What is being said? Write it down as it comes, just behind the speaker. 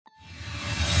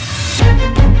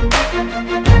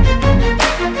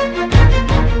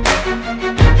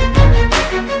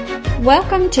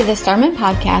Welcome to the Sermon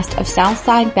Podcast of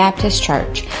Southside Baptist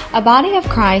Church, a body of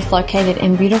Christ located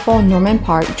in beautiful Norman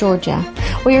Park, Georgia.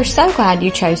 We are so glad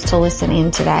you chose to listen in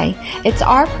today. It's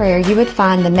our prayer you would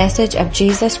find the message of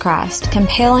Jesus Christ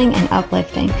compelling and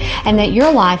uplifting, and that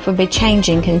your life would be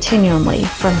changing continually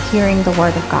from hearing the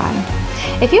Word of God.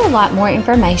 If you would like more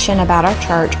information about our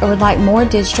church or would like more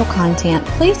digital content,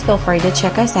 please feel free to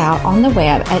check us out on the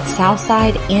web at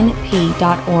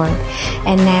southsidenp.org.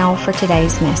 And now for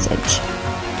today's message.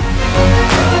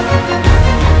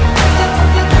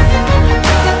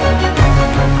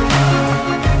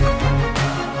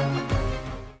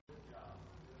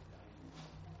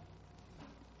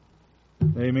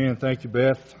 Amen. Thank you,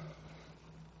 Beth.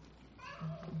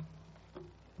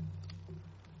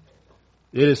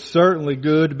 It is certainly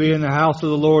good to be in the house of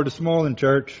the Lord this morning,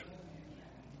 church.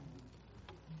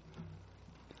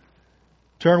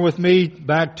 Turn with me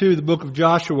back to the book of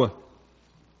Joshua.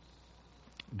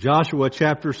 Joshua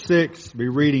chapter 6. Be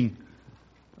reading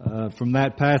from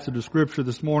that passage of Scripture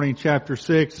this morning, chapter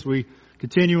 6. We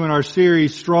continue in our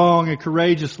series, Strong and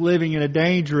Courageous Living in a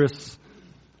Dangerous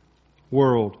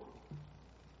World.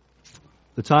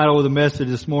 The title of the message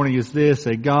this morning is this: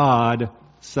 A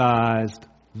God-Sized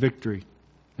Victory.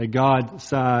 A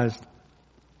God-sized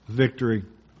victory.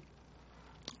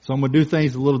 So I'm going to do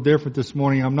things a little different this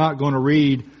morning. I'm not going to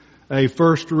read a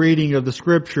first reading of the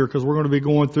Scripture because we're going to be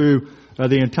going through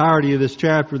the entirety of this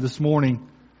chapter this morning.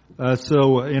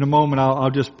 So in a moment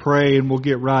I'll just pray and we'll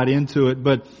get right into it.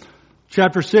 But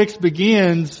chapter 6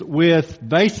 begins with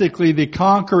basically the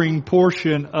conquering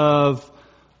portion of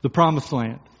the Promised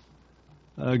Land.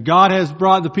 God has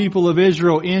brought the people of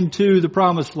Israel into the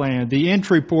Promised Land. The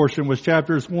entry portion was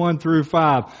chapters 1 through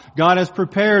 5. God has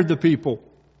prepared the people.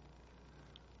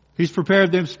 He's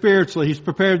prepared them spiritually. He's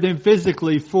prepared them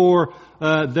physically for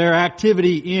their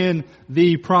activity in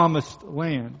the Promised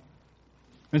Land.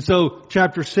 And so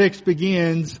chapter 6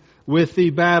 begins with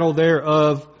the battle there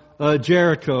of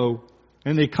Jericho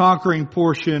and the conquering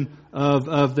portion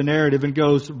of the narrative, and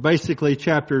goes basically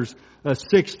chapters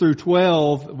 6 through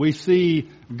 12. We see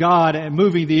God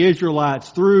moving the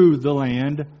Israelites through the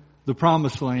land, the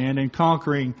Promised Land, and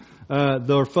conquering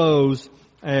their foes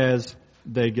as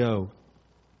they go.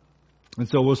 And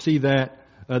so we'll see that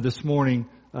this morning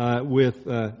with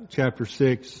chapter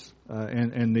 6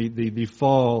 and the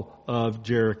fall of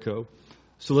Jericho.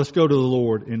 So let's go to the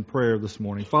Lord in prayer this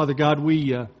morning. Father God,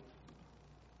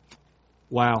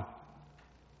 wow.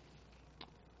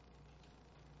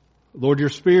 Lord, your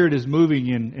Spirit is moving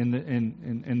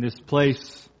in this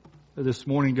place this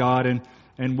morning, God,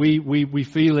 and we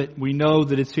feel it. We know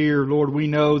that it's here, Lord. We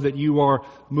know that you are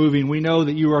moving. We know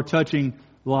that you are touching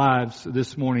lives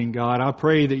this morning, God. I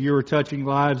pray that you are touching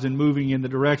lives and moving in the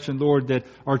direction, Lord, that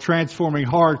are transforming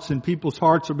hearts, and people's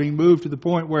hearts are being moved to the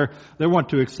point where they want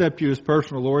to accept you as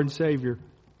personal Lord and Savior.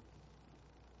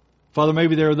 Father,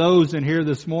 maybe there are those in here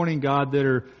this morning, God,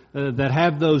 that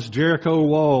have those Jericho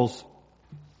walls.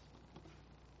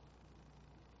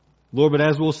 Lord, but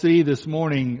as we'll see this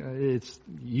morning,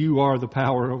 you are the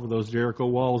power over those Jericho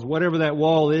walls. Whatever that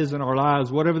wall is in our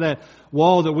lives, whatever that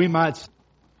wall that we might see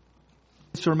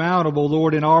insurmountable,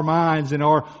 Lord, in our minds and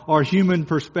our human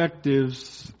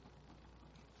perspectives,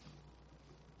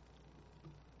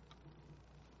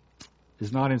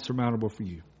 is not insurmountable for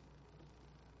you.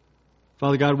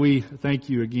 Father God, we thank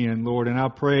you again, Lord, and I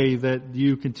pray that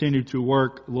you continue to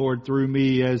work, Lord, through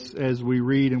me as we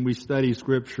read and we study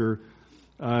Scripture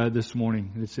this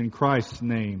morning. It's in Christ's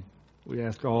name we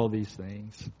ask all these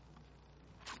things.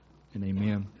 And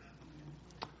amen.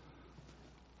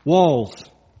 Walls.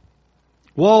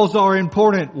 Walls are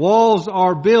important. Walls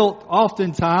are built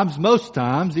oftentimes, most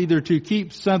times, either to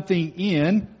keep something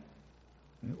in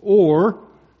or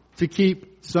to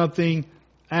keep something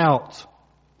out.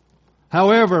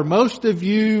 However, most of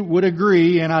you would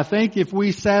agree, and I think if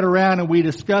we sat around and we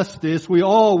discussed this, we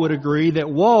all would agree that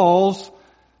walls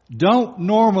don't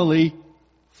normally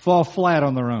fall flat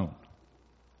on their own.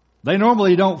 They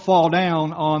normally don't fall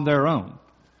down on their own.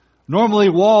 Normally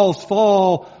walls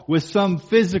fall with some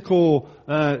physical,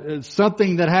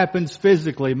 something that happens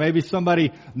physically. Maybe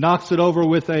somebody knocks it over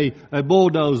with a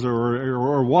bulldozer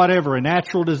or whatever, a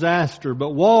natural disaster.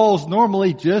 But walls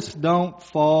normally just don't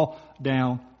fall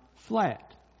down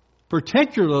flat.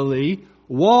 Particularly,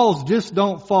 walls just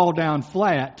don't fall down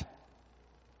flat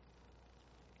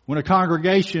when a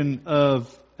congregation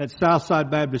at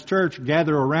Southside Baptist Church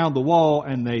gather around the wall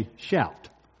and they shout.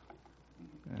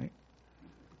 Okay.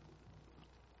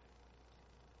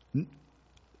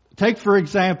 Take, for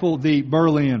example, the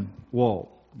Berlin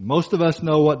Wall. Most of us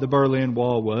know what the Berlin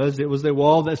Wall was. It was the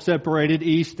wall that separated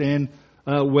East and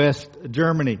West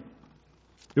Germany.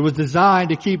 It was designed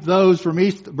to keep those from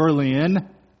East Berlin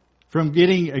from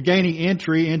gaining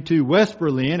entry into West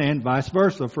Berlin and vice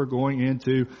versa for going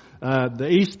into the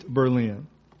East Berlin.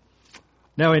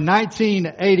 Now in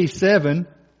 1987,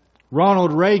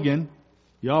 Ronald Reagan,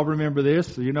 y'all remember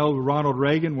this, you know Ronald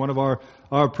Reagan, one of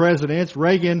our presidents.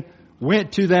 Reagan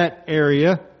went to that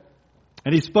area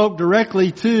and he spoke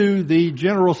directly to the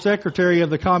General Secretary of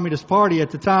the Communist Party at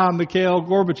the time, Mikhail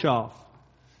Gorbachev.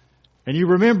 And you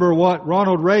remember what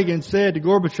Ronald Reagan said to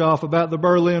Gorbachev about the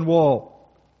Berlin Wall.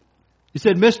 He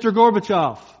said, "Mr.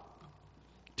 Gorbachev,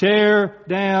 tear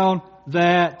down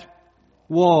that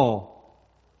wall."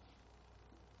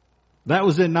 That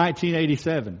was in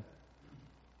 1987.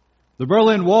 The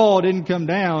Berlin Wall didn't come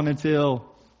down until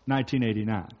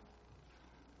 1989.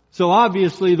 So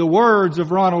obviously the words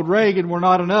of Ronald Reagan were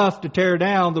not enough to tear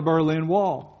down the Berlin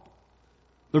Wall.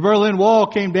 The Berlin Wall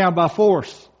came down by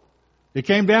force. It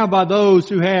came down by those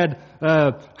who had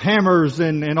hammers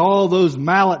and all those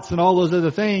mallets and all those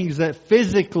other things that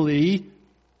physically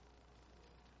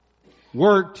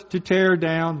worked to tear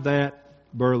down that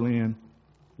Berlin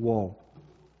Wall.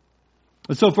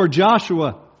 And so for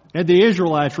Joshua and the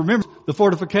Israelites, remember the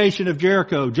fortification of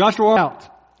Jericho. Joshua out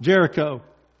Jericho.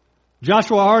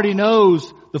 Joshua already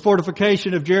knows the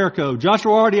fortification of Jericho.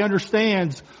 Joshua already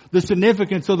understands the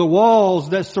significance of the walls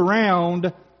that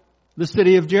surround the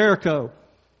city of Jericho.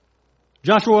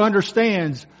 Joshua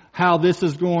understands how this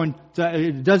is going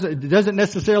to, doesn't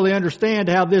necessarily understand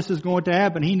how this is going to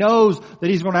happen. He knows that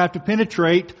he's going to have to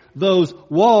penetrate those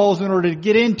walls in order to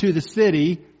get into the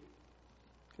city,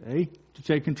 okay, to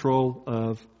take control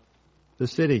of the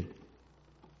city.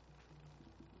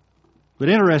 But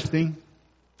interesting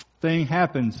thing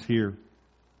happens here.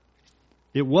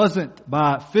 It wasn't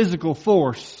by physical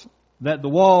force that the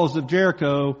walls of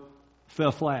Jericho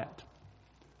fell flat.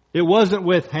 It wasn't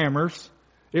with hammers.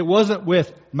 It wasn't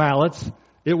with mallets.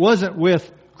 It wasn't with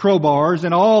crowbars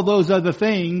and all those other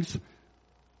things.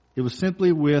 It was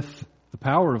simply with the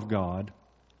power of God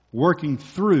working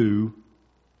through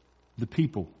the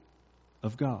people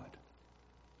of God.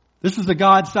 This is a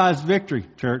God-sized victory,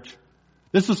 church.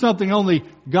 This is something only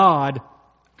God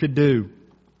could do.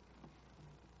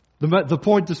 The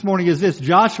point this morning is this: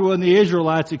 Joshua and the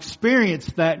Israelites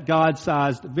experienced that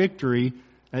God-sized victory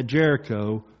at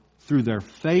Jericho through their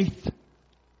faith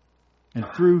and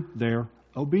through their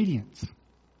obedience.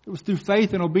 It was through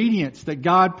faith and obedience that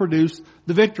God produced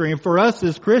the victory. And for us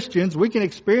as Christians, we can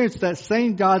experience that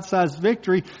same God-sized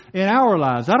victory in our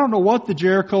lives. I don't know what the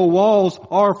Jericho walls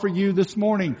are for you this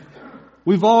morning.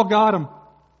 We've all got them.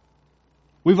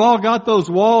 We've all got those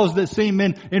walls that seem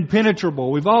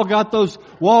impenetrable. We've all got those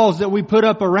walls that we put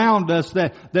up around us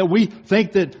that we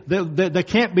think that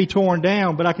can't be torn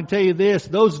down. But I can tell you this,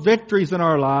 those victories in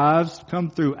our lives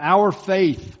come through our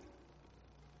faith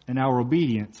and our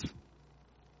obedience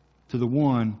to the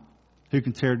one who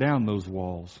can tear down those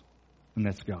walls, and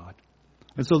that's God.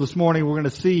 And so this morning we're going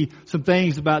to see some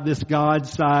things about this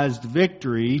God-sized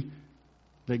victory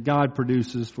that God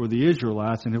produces for the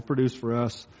Israelites, and He'll produce for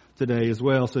us today as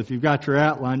well. So if you've got your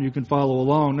outline, you can follow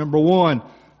along. Number one,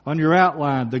 on your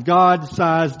outline, the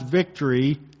God-sized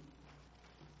victory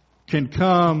can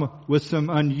come with some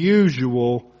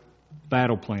unusual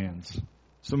battle plans.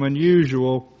 Some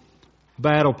unusual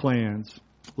battle plans.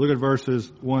 Look at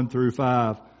verses 1 through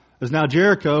 5. As now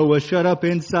Jericho was shut up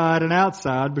inside and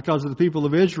outside because of the people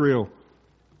of Israel.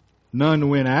 None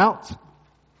went out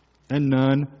and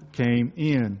none came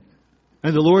in.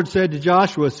 And the Lord said to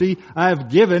Joshua, "See, I have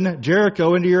given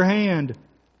Jericho into your hand,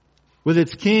 with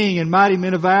its king and mighty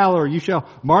men of valor. You shall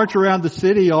march around the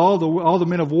city, all the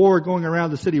men of war going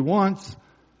around the city once.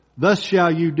 Thus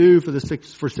shall you do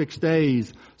for 6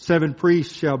 days. 7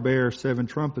 priests shall bear 7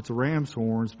 trumpets of ram's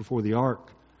horns before the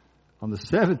ark. On the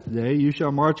 7th day you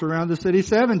shall march around the city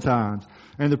 7 times.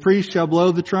 And the priests shall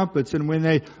blow the trumpets, and when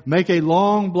they make a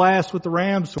long blast with the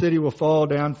rams, the city will fall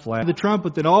down flat. The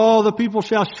trumpet, then all the people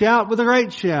shall shout with a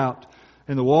great shout,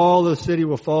 and the wall of the city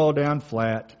will fall down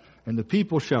flat, and the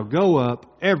people shall go up,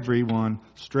 everyone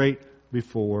straight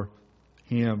before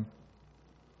him."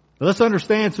 Now let's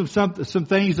understand some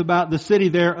things about the city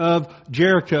there of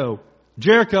Jericho.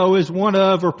 Jericho is one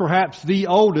of, or perhaps the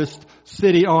oldest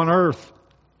city on earth.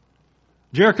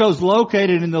 Jericho is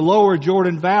located in the lower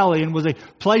Jordan Valley and was a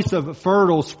place of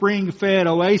fertile, spring-fed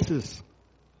oasis.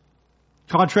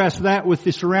 Contrast that with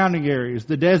the surrounding areas,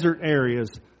 the desert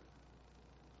areas.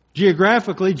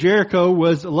 Geographically, Jericho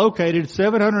was located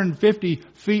 750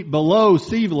 feet below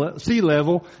sea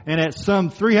level and at some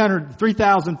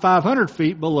 3,500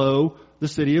 feet below the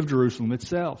city of Jerusalem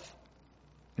itself.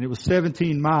 And it was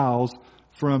 17 miles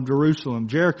from Jerusalem.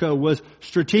 Jericho was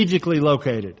strategically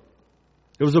located.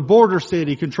 It was a border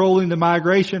city controlling the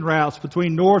migration routes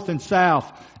between north and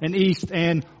south and east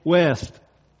and west.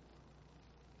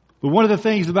 But one of the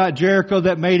things about Jericho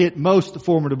that made it most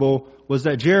formidable was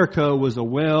that Jericho was a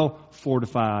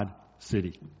well-fortified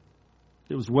city.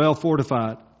 It was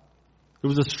well-fortified. It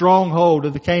was a stronghold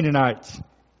of the Canaanites.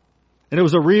 And it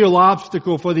was a real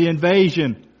obstacle for the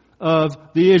invasion of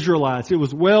the Israelites. It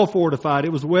was well fortified.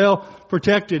 It was well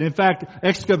protected. In fact,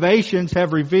 excavations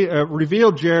have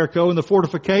revealed Jericho and the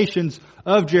fortifications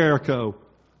of Jericho.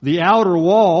 The outer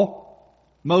wall,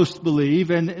 most believe,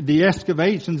 and the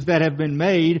excavations that have been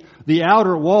made, the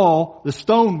outer wall, the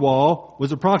stone wall,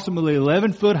 was approximately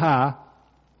 11 foot high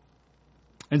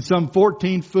and some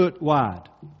 14 foot wide.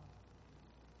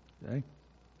 Okay.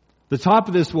 The top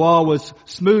of this wall was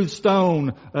smooth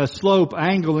stone slope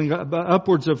angling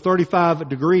upwards of 35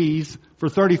 degrees for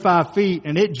 35 feet,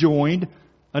 and it joined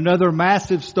another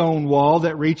massive stone wall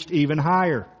that reached even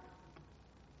higher.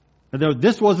 Now,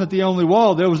 this wasn't the only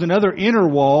wall. There was another inner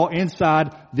wall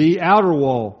inside the outer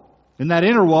wall. And that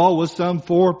inner wall was some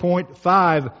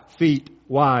 4.5 feet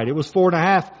wide. It was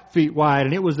 4.5 feet wide,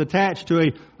 and it was attached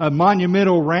to a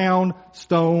monumental round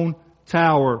stone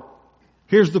tower.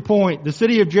 Here's the point. The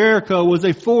city of Jericho was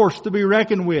a force to be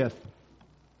reckoned with.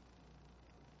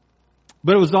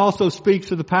 But it also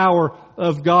speaks of the power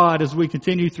of God as we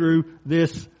continue through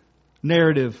this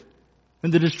narrative.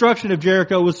 And the destruction of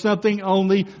Jericho was something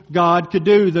only God could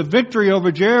do. The victory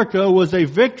over Jericho was a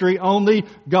victory only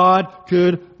God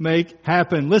could make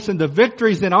happen. Listen, the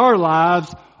victories in our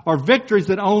lives are victories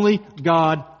that only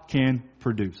God can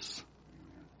produce.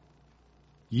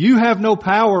 You have no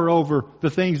power over the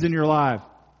things in your life.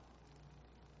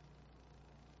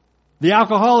 The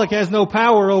alcoholic has no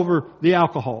power over the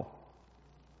alcohol.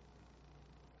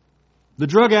 The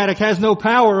drug addict has no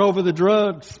power over the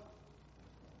drugs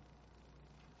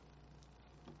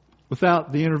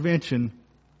without the intervention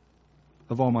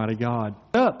of Almighty God.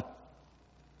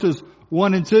 Verses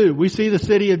 1 and 2, we see the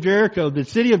city of Jericho. The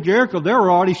city of Jericho, they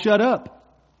were already shut up.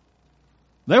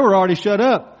 They were already shut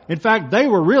up. In fact, they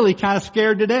were really kind of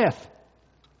scared to death.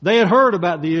 They had heard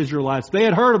about the Israelites. They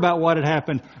had heard about what had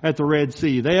happened at the Red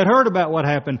Sea. They had heard about what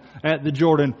happened at the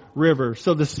Jordan River.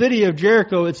 So the city of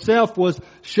Jericho itself was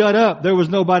shut up. There was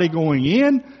nobody going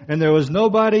in and there was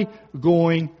nobody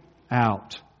going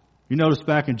out. You notice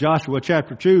back in Joshua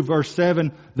chapter 2, verse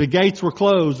 7, the gates were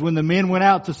closed. When the men went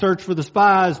out to search for the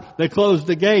spies, they closed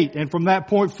the gate. And from that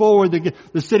point forward,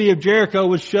 the city of Jericho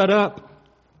was shut up.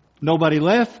 Nobody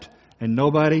left and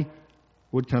nobody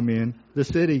would come in the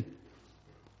city.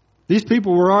 These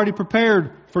people were already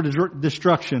prepared for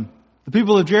destruction. The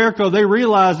people of Jericho, they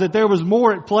realized that there was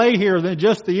more at play here than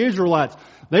just the Israelites.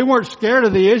 They weren't scared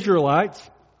of the Israelites.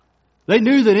 They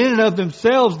knew that in and of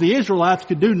themselves, the Israelites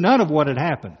could do none of what had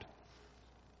happened.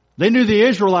 They knew the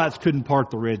Israelites couldn't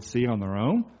part the Red Sea on their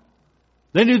own.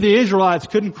 They knew the Israelites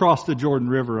couldn't cross the Jordan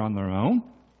River on their own.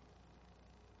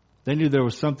 They knew there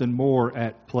was something more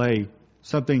at play,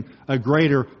 a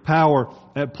greater power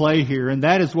at play here, and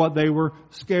that is what they were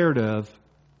scared of.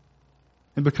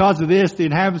 And because of this, the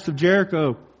inhabitants of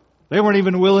Jericho, they weren't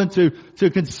even willing to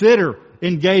consider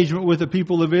engagement with the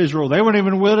people of Israel. They weren't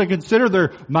even willing to consider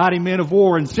their mighty men of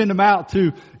war and send them out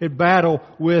to battle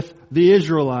with the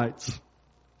Israelites.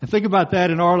 And think about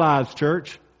that in our lives,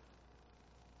 church.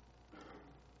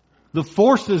 The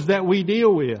forces that we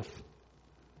deal with,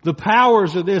 the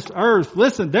powers of this earth,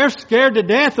 listen, they're scared to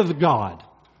death of God.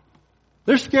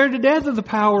 They're scared to death of the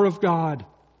power of God.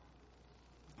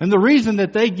 And the reason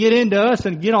that they get into us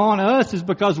and get on us is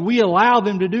because we allow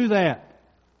them to do that.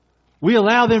 We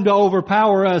allow them to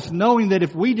overpower us, knowing that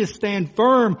if we just stand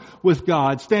firm with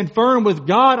God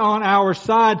on our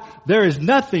side, there is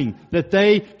nothing that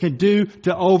they can do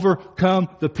to overcome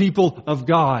the people of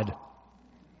God.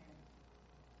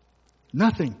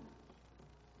 Nothing.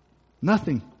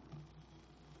 Nothing.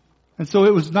 And so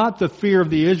it was not the fear of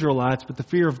the Israelites, but the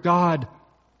fear of God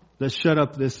that shut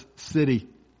up this city.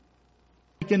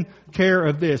 Taken care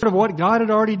of this. Of what God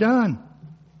had already done.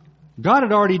 God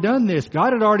had already done this.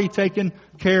 God had already taken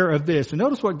care of this. And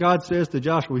notice what God says to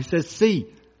Joshua. He says, "See,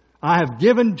 I have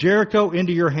given Jericho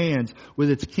into your hands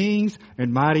with its kings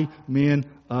and mighty men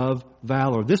of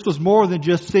valor." This was more than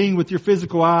just seeing with your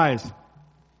physical eyes.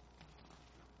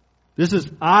 This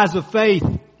is eyes of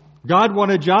faith. God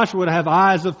wanted Joshua to have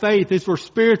eyes of faith. These were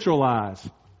spiritual eyes.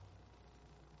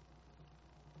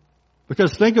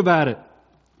 Because think about it.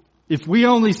 If we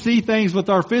only see things with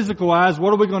our physical eyes,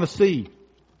 what are we going to see?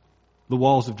 The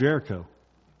walls of Jericho.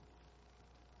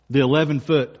 The 11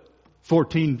 foot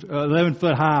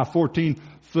high, 14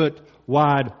 foot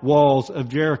wide walls of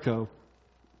Jericho.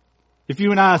 If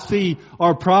you and I see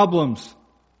our problems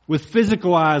with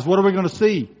physical eyes, what are we going to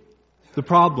see? The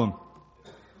problem.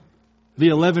 The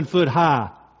 11-foot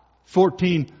high,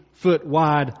 14-foot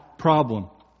wide problem.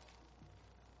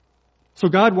 So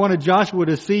God wanted Joshua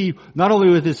to see not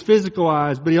only with his physical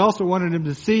eyes, but he also wanted him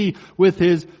to see with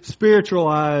his spiritual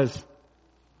eyes.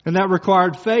 And that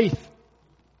required faith.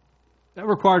 That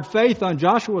required faith on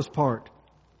Joshua's part.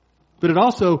 But it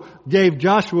also gave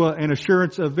Joshua an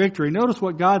assurance of victory. Notice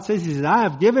what God says. He says, I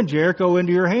have given Jericho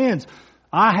into your hands.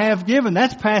 I have given.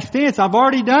 That's past tense. I've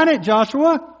already done it,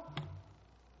 Joshua.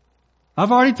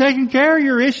 I've already taken care of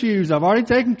your issues. I've already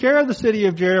taken care of the city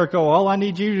of Jericho. All I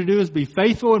need you to do is be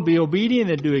faithful and be obedient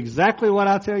and do exactly what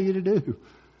I tell you to do.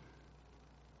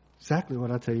 Exactly what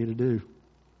I tell you to do.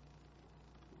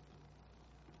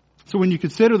 So when you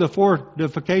consider the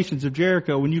fortifications of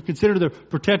Jericho, when you consider the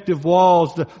protective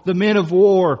walls, the men of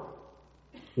war,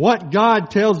 what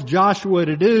God tells Joshua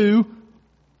to do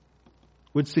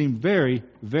would seem very,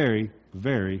 very,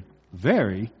 very,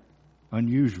 very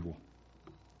unusual.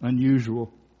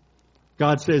 Unusual.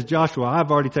 God says, Joshua,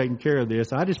 I've already taken care of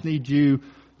this. I just need you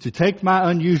to take my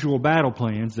unusual battle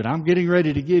plans that I'm getting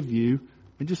ready to give you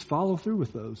and just follow through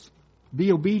with those.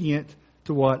 Be obedient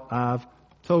to what I've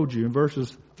told you. In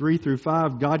verses 3 through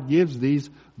 5, God gives these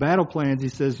battle plans. He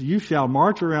says, you shall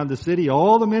march around the city,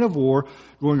 all the men of war,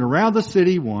 going around the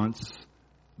city once.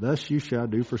 Thus you shall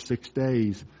do for 6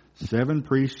 days. 7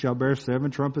 priests shall bear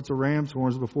 7 trumpets of ram's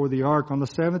horns before the ark. On the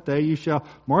 7th day you shall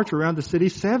march around the city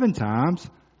 7 times,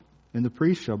 and the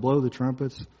priests shall blow the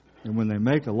trumpets. And when they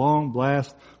make a long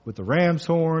blast with the ram's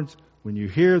horns, when you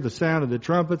hear the sound of the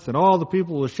trumpets, and all the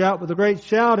people will shout with a great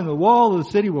shout, and the wall of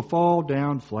the city will fall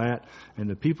down flat, and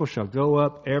the people shall go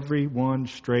up every one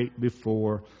straight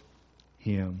before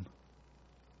him.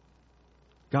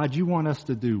 God, you want us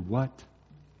to do what?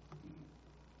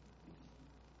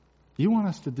 You want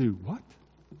us to do what?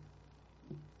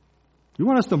 You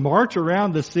want us to march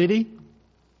around the city?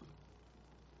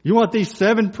 You want these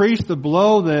 7 priests to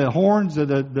blow the horns of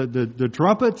the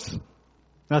trumpets?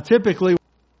 Now typically,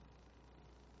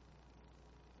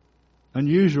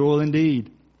 unusual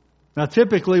indeed. Now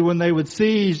typically when they would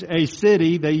siege a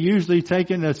city, they usually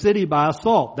taken a city by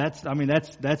assault. That's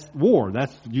war.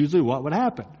 That's usually what would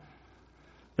happen.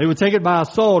 They would take it by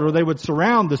assault, or they would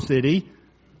surround the city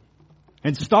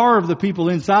and starve the people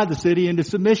inside the city into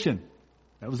submission.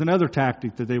 That was another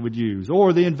tactic that they would use.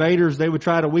 Or the invaders, they would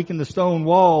try to weaken the stone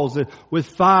walls with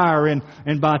fire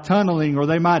and by tunneling, or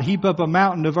they might heap up a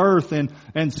mountain of earth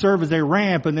and serve as a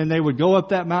ramp, and then they would go up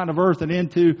that mountain of earth and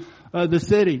into the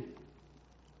city.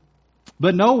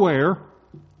 But nowhere,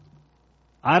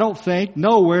 I don't think,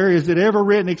 nowhere is it ever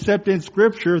written except in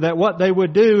Scripture that what they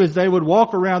would do is they would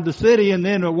walk around the city, and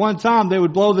then at one time they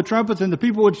would blow the trumpets and the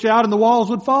people would shout and the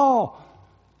walls would fall.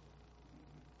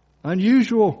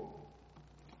 Unusual.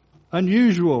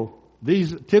 Unusual.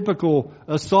 These typical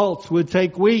assaults would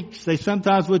take weeks. They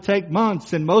sometimes would take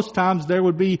months, and most times there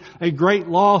would be a great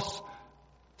loss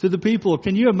to the people.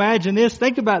 Can you imagine this?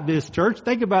 Think about this, church.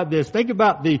 Think about this. Think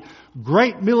about the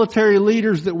great military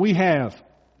leaders that we have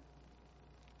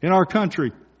in our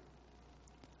country.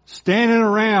 Standing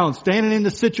in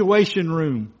the situation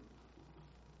room.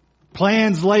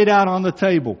 Plans laid out on the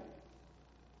table.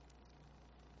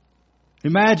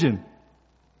 Imagine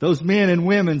those men and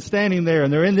women standing there,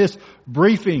 and they're in this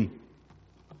briefing.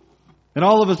 And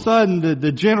all of a sudden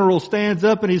the general stands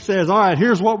up and he says, all right,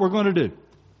 here's what we're going to do.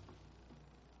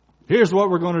 Here's what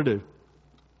we're going to do.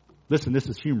 Listen, this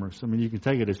is humorous. I mean, you can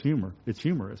take it as humor. It's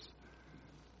humorous.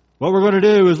 What we're going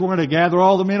to do is we're going to gather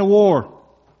all the men of war.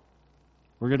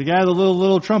 We're going to gather the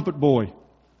little trumpet boy.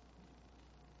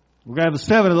 We're going to have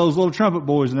 7 of those little trumpet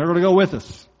boys, and they're going to go with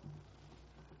us.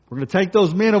 We're going to take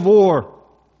those men of war.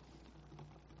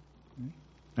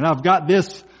 And I've got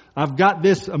this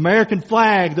American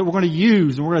flag that we're going to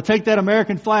use, and we're going to take that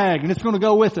American flag, and it's going to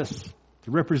go with us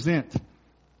to represent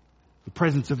the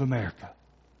presence of America.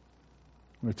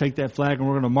 We're going to take that flag and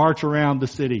we're going to march around the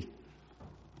city.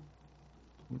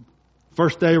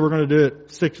 First day we're going to do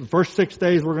it. First 6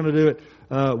 days we're going to do it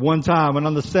one time. And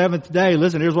on the 7th day,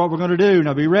 listen, here's what we're going to do.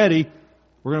 Now be ready.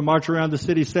 We're going to march around the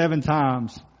city 7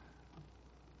 times.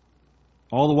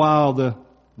 All the while the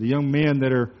young men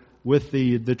that are with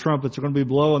the trumpets are going to be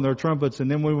blowing their trumpets. And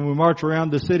then when we march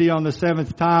around the city on the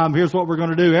 7th time, here's what we're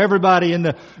going to do. Everybody in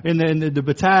the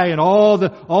battalion, all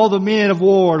the men of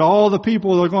war, and all the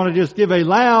people are going to just give a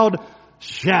loud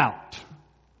shout.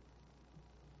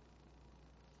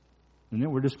 And then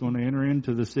we're just going to enter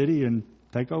into the city and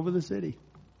take over the city.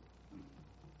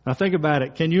 Now think about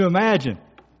it. Can you imagine?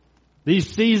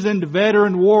 These seasoned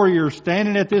veteran warriors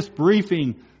standing at this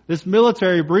briefing, this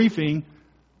military briefing,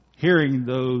 hearing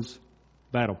those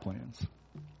battle plans.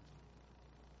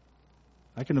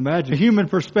 I can imagine a human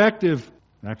perspective.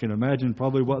 I can imagine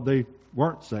probably what they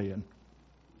weren't saying.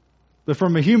 But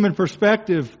from a human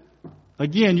perspective,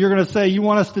 again, you're going to say, you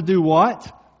want us to do what?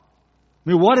 I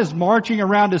mean, what is marching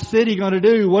around a city going to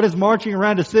do? What is marching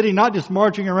around a city, not just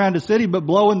marching around a city, but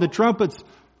blowing the trumpets?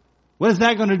 What is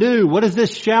that going to do? What is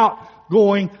this shout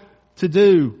going to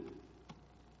do?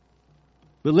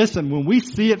 But listen, when we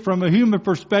see it from a human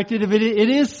perspective, it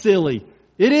is silly.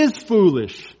 It is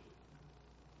foolish.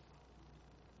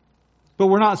 But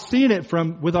we're not seeing it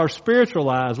with our spiritual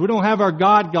eyes. We don't have our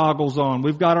God goggles on.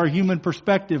 We've got our human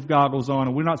perspective goggles on,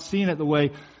 and we're not seeing it the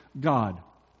way God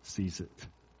sees it.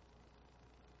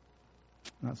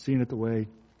 Not seeing it the way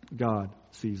God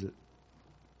sees it.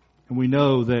 And we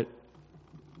know that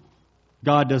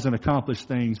God doesn't accomplish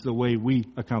things the way we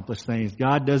accomplish things.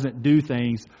 God doesn't do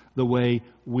things the way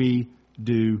we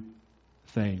do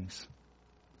things.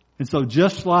 And so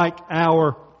just like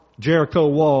our Jericho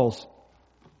walls,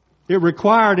 it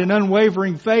required an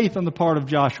unwavering faith on the part of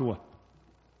Joshua.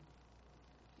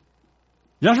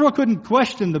 Joshua couldn't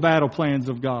question the battle plans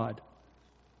of God.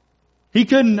 He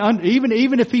couldn't,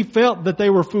 even if he felt that they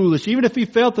were foolish, even if he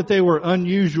felt that they were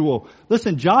unusual.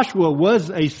 Listen, Joshua was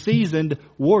a seasoned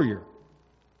warrior.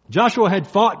 Joshua had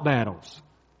fought battles.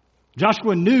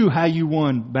 Joshua knew how you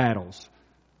won battles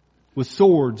with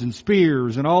swords and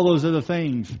spears and all those other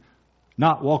things,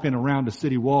 not walking around the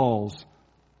city walls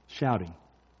shouting.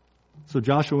 So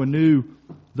Joshua knew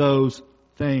those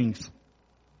things.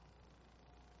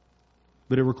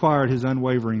 But it required his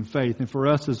unwavering faith. And for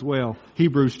us as well,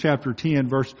 Hebrews chapter 10,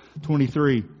 verse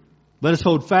 23. Let us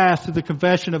hold fast to the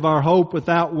confession of our hope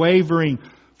without wavering,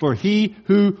 for he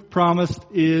who promised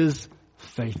is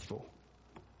faithful.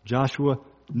 Joshua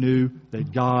knew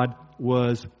that God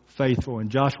was faithful. And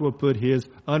Joshua put his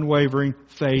unwavering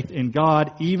faith in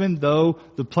God, even though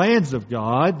the plans of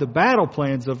God, the battle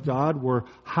plans of God, were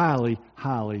highly,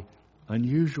 highly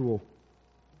unusual.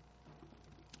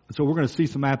 So we're going to see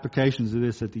some applications of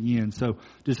this at the end. So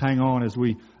just hang on as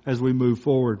we move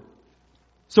forward.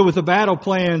 So with the battle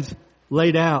plans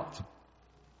laid out,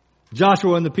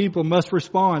 Joshua and the people must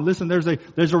respond. Listen, there's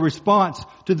a response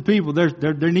to the people.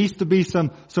 There needs to be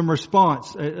some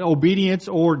response, obedience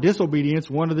or disobedience,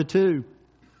 one of the two.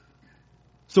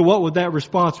 So what would that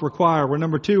response require? Well,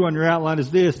 number 2 on your outline is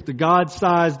this: the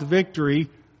God-sized victory.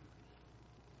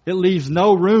 It leaves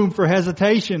no room for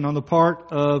hesitation on the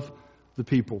part of the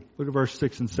people. Look at verse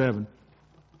 6 and 7.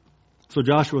 So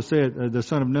Joshua said, the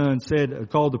son of Nun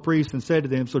called the priests and said to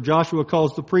them. So Joshua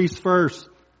calls the priests first.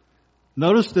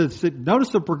 Notice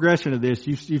the progression of this.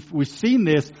 We've seen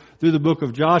this through the book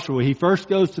of Joshua. He first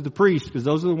goes to the priests because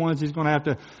those are the ones he's going to have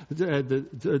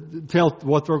to tell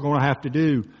what they're going to have to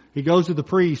do. He goes to the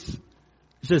priests.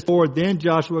 He says, forward. Then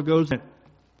Joshua goes,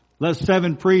 let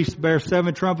 7 priests bear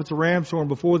 7 trumpets of ram's horn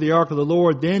before the ark of the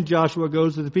Lord. Then Joshua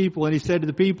goes to the people and he said to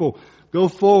the people, go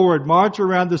forward, march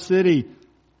around the city,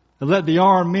 and let the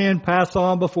armed men pass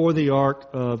on before the ark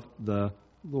of the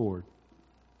Lord.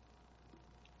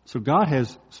 So God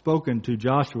has spoken to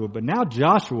Joshua, but now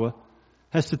Joshua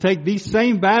has to take these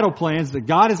same battle plans that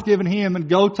God has given him and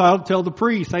go tell the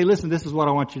priests, hey, listen, this is what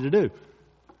I want you to do.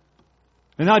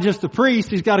 And not just the priest,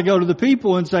 he's got to go to the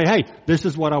people and say, hey, this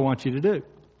is what I want you to do.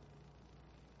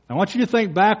 I want you to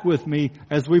think back with me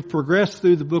as we've progressed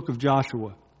through the book of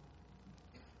Joshua.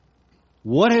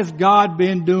 What has God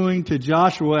been doing to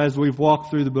Joshua as we've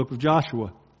walked through the book of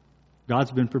Joshua?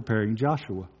 God's been preparing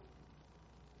Joshua.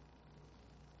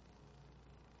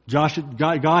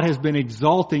 God has been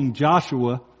exalting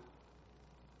Joshua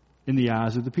in the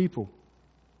eyes of the people.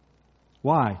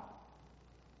 Why?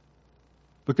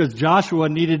 Because Joshua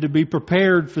needed to be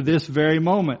prepared for this very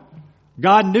moment.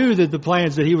 God knew that the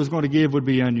plans that he was going to give would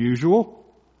be unusual.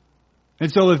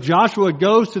 And so if Joshua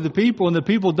goes to the people and the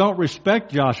people don't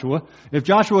respect Joshua, if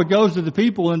Joshua goes to the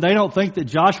people and they don't think that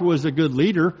Joshua is a good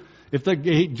leader, if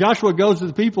Joshua goes to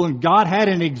the people and God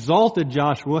hadn't exalted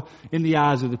Joshua in the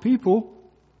eyes of the people,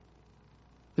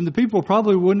 then the people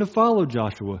probably wouldn't have followed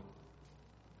Joshua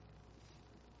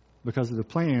because the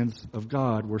plans of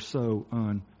God were so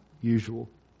unusual.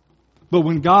 But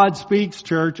when God speaks,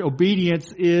 church,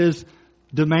 obedience is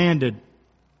demanded.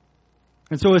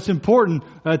 And so it's important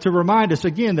to remind us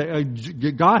again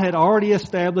that God had already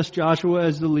established Joshua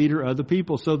as the leader of the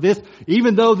people. So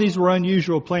even though these were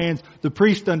unusual plans, the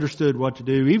priest understood what to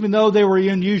do. Even though they were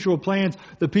unusual plans,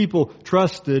 the people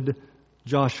trusted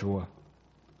Joshua.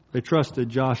 They trusted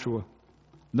Joshua.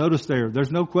 Notice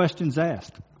there's no questions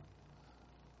asked.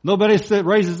 Nobody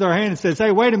raises their hand and says,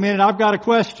 hey, wait a minute, I've got a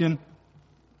question.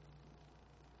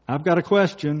 I've got a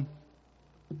question.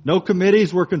 No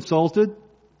committees were consulted.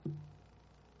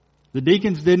 The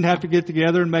deacons didn't have to get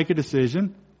together and make a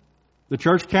decision. The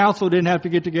church council didn't have to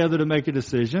get together to make a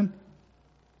decision.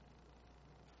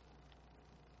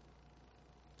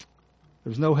 There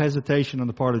was no hesitation on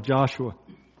the part of Joshua.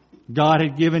 God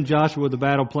had given Joshua the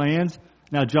battle plans.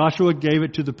 Now Joshua gave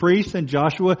it to the priests, and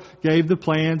Joshua gave the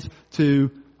plans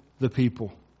to the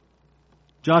people.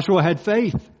 Joshua had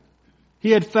faith.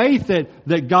 He had faith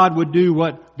that God would do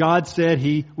what God said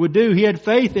He would do. He had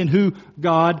faith in who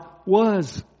God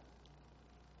was.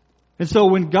 And so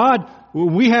when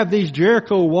we have these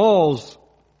Jericho walls,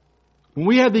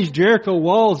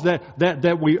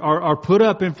 that we are put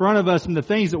up in front of us, and the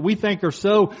things that we think are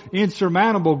so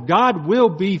insurmountable, God will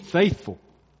be faithful.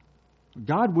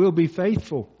 God will be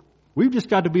faithful. We've just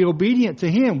got to be obedient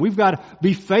to Him. We've got to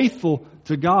be faithful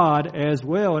to God as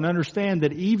well, and understand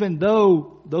that even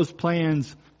though those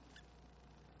plans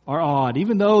are odd,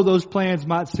 even though those plans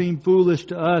might seem foolish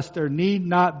to us, there need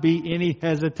not be any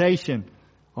hesitation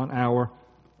on our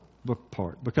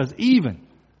part. Because even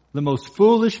the most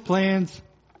foolish plans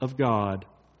of God,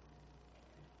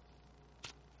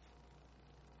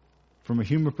 from a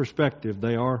human perspective,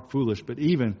 they are foolish. But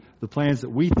even the plans that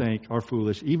we think are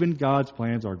foolish, even God's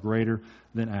plans are greater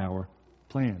than our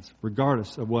plans,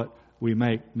 regardless of what we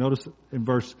make. Notice in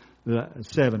verse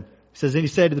 7, it says, and he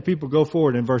said to the people, go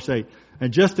forward, in verse 8.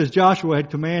 And just as Joshua had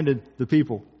commanded the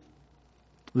people,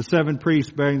 the 7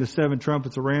 priests bearing the 7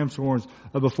 trumpets of ram's horns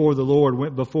before the Lord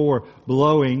went forward,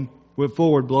 blowing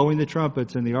the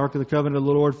trumpets, and the ark of the covenant of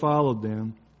the Lord followed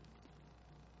them.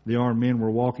 The armed men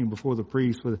were walking before the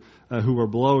priests who were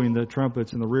blowing the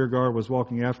trumpets, and the rear guard was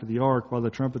walking after the ark while the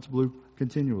trumpets blew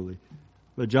continually.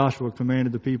 But Joshua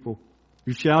commanded the people,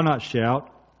 you shall not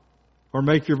shout or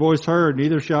make your voice heard,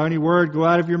 neither shall any word go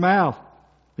out of your mouth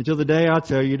until the day I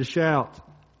tell you to shout.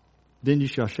 Then you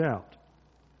shall shout.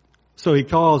 So he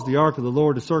caused the ark of the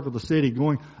Lord to circle the city,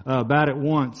 going about it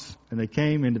once. And they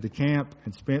came into the camp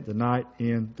and spent the night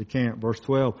in the camp. Verse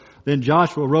 12. Then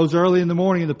Joshua rose early in the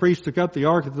morning, and the priests took up the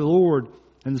ark of the Lord.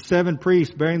 And the 7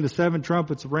 priests bearing the 7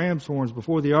 trumpets of ram's horns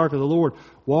before the ark of the Lord,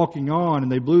 walking on.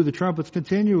 And they blew the trumpets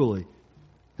continually.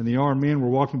 And the armed men were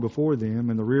walking before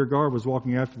them, and the rear guard was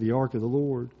walking after the ark of the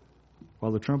Lord,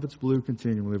 while the trumpets blew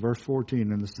continually. Verse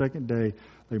 14. And the second day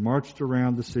they marched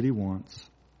around the city once,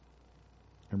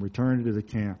 and returned to the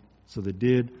camp. So they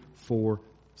did for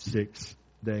 6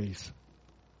 days.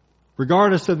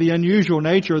 Regardless of the unusual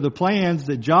nature of the plans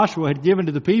that Joshua had given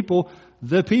to the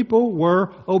people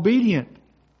were obedient.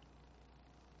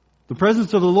 The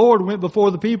presence of the Lord went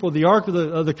before the people. The ark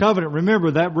of the covenant,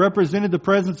 remember, that represented the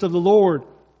presence of the Lord.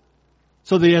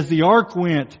 So as the ark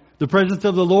went, the presence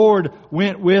of the Lord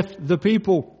went with the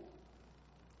people.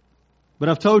 But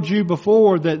I've told you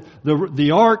before that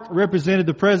the ark represented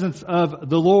the presence of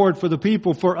the Lord for the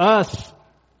people. For us,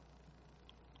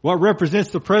 what represents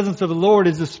the presence of the Lord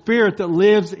is the Spirit that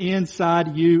lives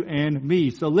inside you and me.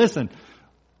 So listen,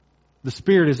 the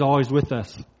Spirit is always with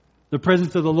us. The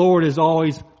presence of the Lord is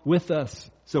always with us.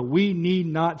 So we need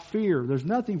not fear. There's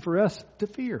nothing for us to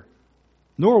fear.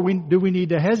 Nor do we need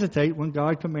to hesitate when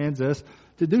God commands us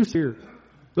to do so.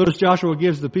 Notice Joshua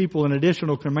gives the people an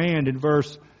additional command in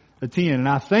verse 10. And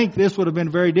I think this would have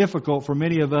been very difficult for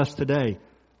many of us today,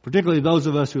 particularly those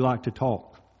of us who like to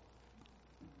talk.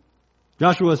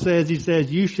 Joshua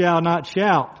says, you shall not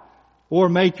shout or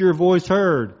make your voice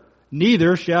heard,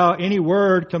 neither shall any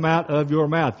word come out of your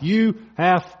mouth. You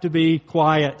have to be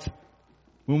quiet.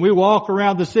 When we walk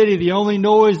around the city, the only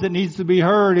noise that needs to be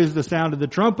heard is the sound of the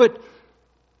trumpet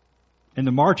and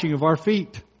the marching of our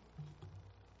feet.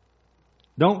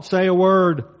 Don't say a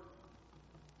word.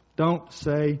 Don't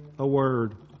say a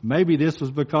word. Maybe this was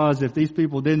because if these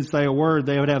people didn't say a word,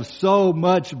 they would have so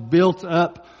much built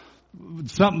up,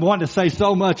 something wanting to say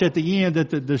so much at the end that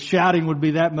the shouting would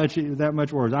be that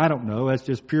much worse. I don't know. That's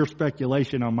just pure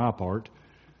speculation on my part.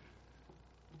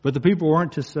 But the people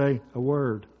weren't to say a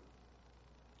word.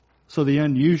 So the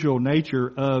unusual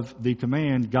nature of the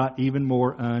command got even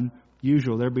more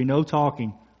unusual. There'd be no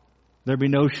talking. There'd be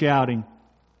no shouting.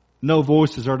 No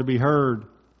voices are to be heard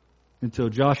until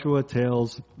Joshua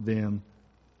tells them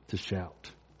to shout.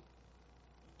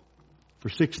 For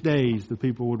 6 days, the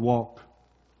people would walk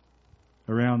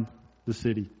around the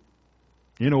city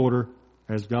in order,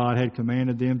 as God had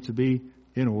commanded them to be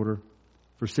in order.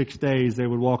 For 6 days, they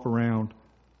would walk around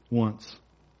once.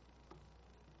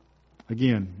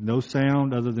 Again, no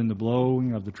sound other than the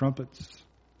blowing of the trumpets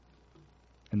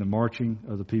and the marching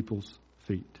of the people's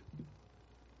feet.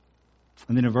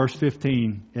 And then in verse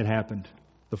 15, it happened.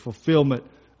 the fulfillment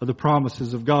of the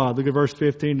promises of God. Look at verse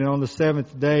 15. And on the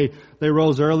seventh day they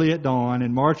rose early at dawn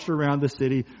and marched around the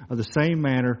city of the same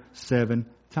manner 7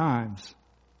 times.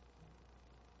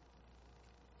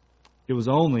 It was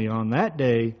only on that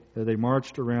day that they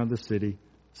marched around the city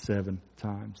 7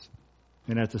 times.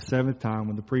 And at the 7th time,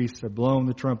 when the priests had blown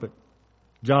the trumpet,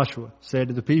 Joshua said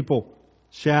to the people,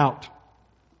 shout,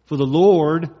 for the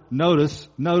Lord, notice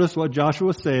what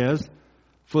Joshua says,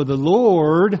 for the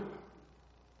Lord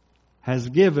has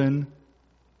given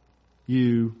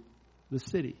you the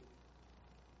city.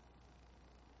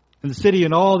 And the city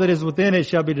and all that is within it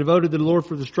shall be devoted to the Lord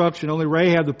for destruction. Only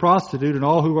Rahab the prostitute and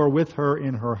all who are with her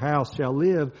in her house shall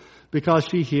live, because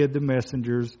she hid the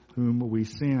messengers whom we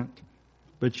sent.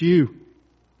 But you,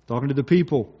 talking to the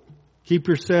people, keep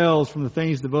yourselves from the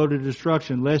things devoted to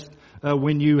destruction, lest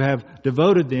when you have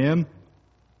devoted them,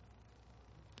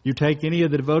 you take any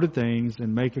of the devoted things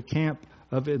and make the camp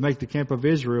of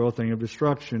Israel a thing of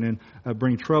destruction and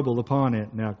bring trouble upon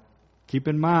it. Now, keep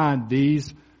in mind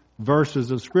these verses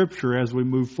of Scripture as we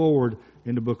move forward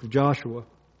in the book of Joshua.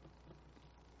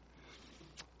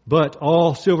 But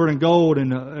all silver and gold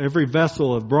and every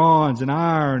vessel of bronze and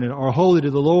iron are holy to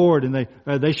the Lord, and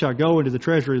they shall go into the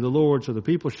treasury of the Lord. So the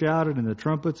people shouted, and the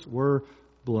trumpets were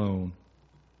blown.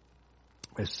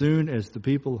 As soon as the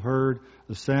people heard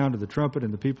the sound of the trumpet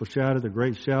and the people shouted, the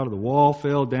great shout of the wall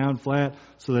fell down flat,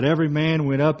 so that every man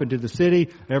went up into the city,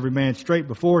 every man straight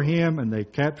before him, and they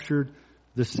captured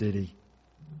the city.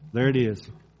 There it is.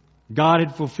 God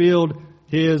had fulfilled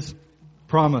His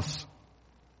promise.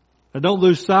 Now don't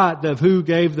lose sight of who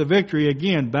gave the victory.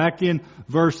 Again, back in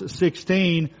verse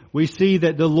 16, we see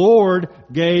that the Lord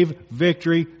gave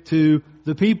victory to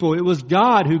the people. It was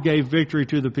God who gave victory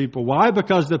to the people. Why?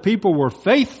 Because the people were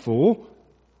faithful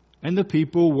and the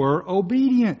people were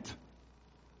obedient.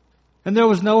 And there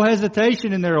was no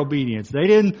hesitation in their obedience. They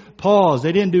didn't pause.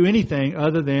 They didn't do anything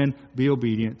other than be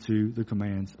obedient to the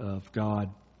commands of God.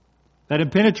 That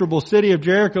impenetrable city of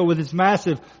Jericho with its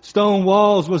massive stone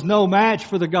walls was no match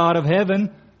for the God of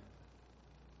heaven.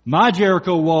 My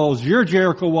Jericho walls, your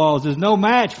Jericho walls, is no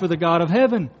match for the God of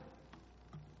heaven.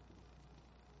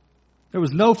 There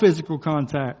was no physical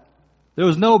contact. There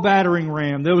was no battering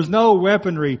ram. There was no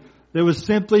weaponry. There was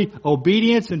simply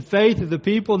obedience and faith of the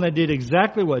people, and they did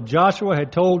exactly what Joshua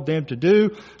had told them to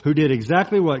do, who did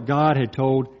exactly what God had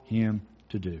told him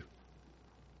to do.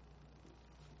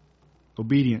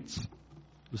 Obedience.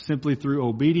 It was simply through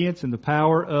obedience and the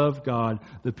power of God.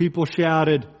 The people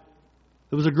shouted.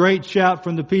 There was a great shout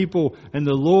from the people, and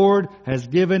the Lord has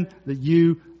given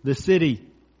you the city.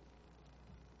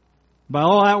 By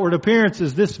all outward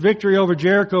appearances, this victory over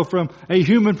Jericho from a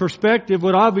human perspective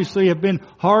would obviously have been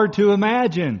hard to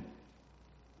imagine.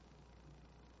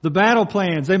 The battle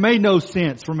plans, they made no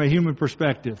sense from a human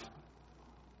perspective.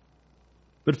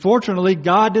 But fortunately,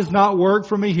 God does not work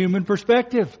from a human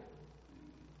perspective.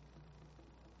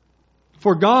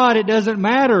 For God, it doesn't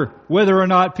matter whether or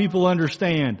not people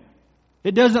understand.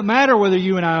 It doesn't matter whether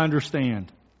you and I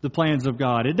understand the plans of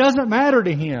God. It doesn't matter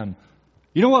to Him.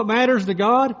 You know what matters to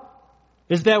God?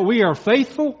 Is that we are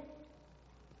faithful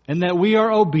and that we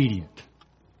are obedient.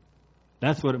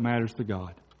 That's what it matters to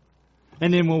God.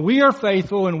 And then when we are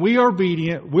faithful and we are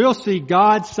obedient, we'll see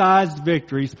God-sized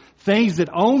victories, things that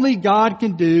only God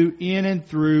can do in and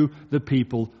through the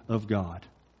people of God.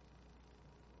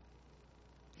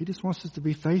 He just wants us to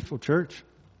be faithful, church.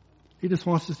 He just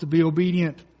wants us to be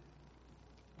obedient.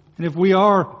 And if we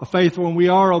are faithful and we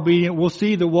are obedient, we'll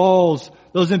see the walls,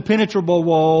 those impenetrable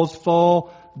walls,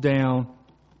 fall down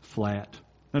flat.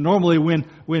 Now normally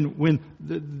when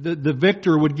the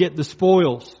victor would get the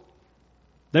spoils,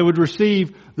 they would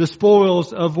receive the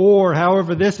spoils of war.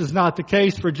 However, this is not the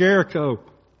case for Jericho.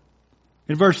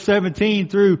 In verse 17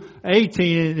 through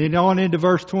 18 and on into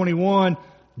verse 21,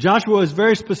 Joshua is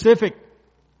very specific.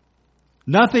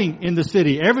 Nothing in the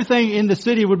city. Everything in the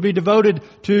city would be devoted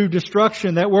to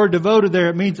destruction. That word devoted there,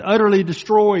 it means utterly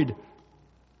destroyed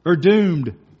or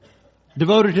doomed.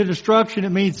 Devoted to destruction, it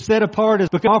means set apart as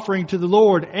an offering to the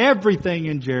Lord. Everything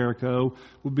in Jericho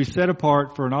would be set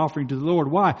apart for an offering to the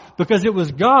Lord. Why? Because it was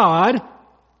God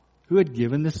who had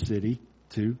given the city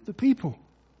to the people.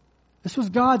 This was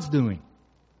God's doing.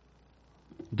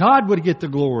 God would get the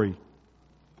glory,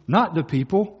 not the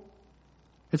people.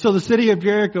 And so the city of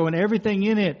Jericho and everything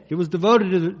in it, it was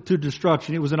devoted to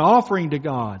destruction. It was an offering to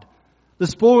God. The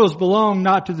spoils belonged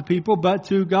not to the people, but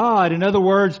to God. In other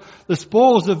words, the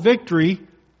spoils of victory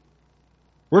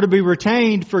were to be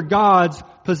retained for God's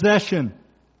possession.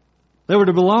 They were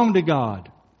to belong to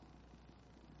God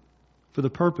for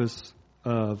the purpose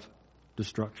of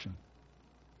destruction.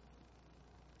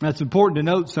 Now it's important to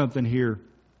note something here.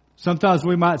 Sometimes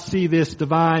we might see this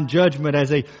divine judgment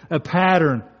as a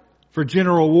pattern for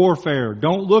general warfare.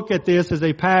 Don't look at this as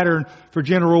a pattern for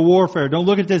general warfare. Don't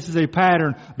look at this as a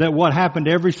pattern that what happened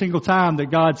every single time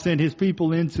that God sent His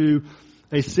people into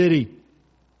a city.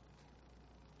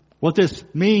 What this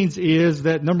means is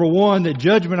that, number one, that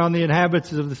judgment on the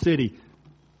inhabitants of the city.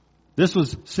 This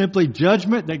was simply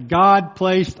judgment that God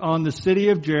placed on the city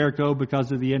of Jericho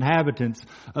because of the inhabitants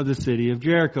of the city of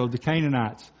Jericho, the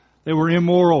Canaanites. They were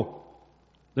immoral.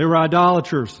 They were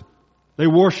idolaters. They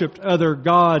worshipped other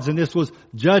gods, and this was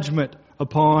judgment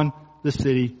upon the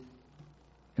city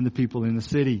and the people in the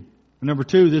city. And number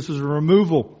two, this was a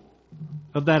removal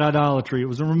of that idolatry. It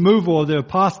was a removal of the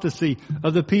apostasy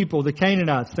of the people, the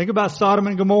Canaanites. Think about Sodom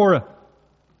and Gomorrah.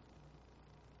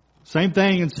 Same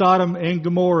thing in Sodom and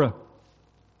Gomorrah.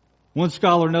 One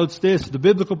scholar notes this: the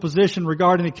biblical position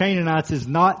regarding the Canaanites is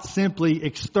not simply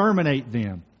exterminate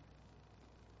them.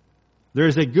 There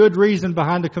is a good reason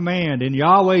behind the command. In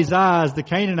Yahweh's eyes, the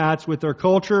Canaanites, with their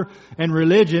culture and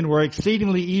religion, were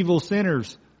exceedingly evil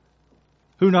sinners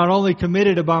who not only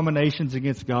committed abominations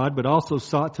against God, but also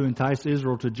sought to entice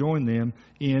Israel to join them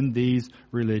in these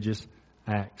religious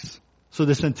acts. So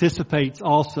this anticipates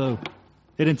also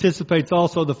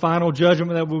the final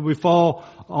judgment that will befall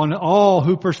on all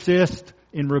who persist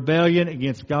in rebellion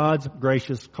against God's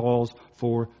gracious calls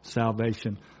for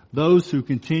salvation. Those who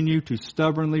continue to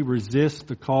stubbornly resist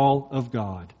the call of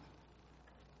God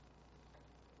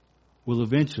will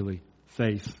eventually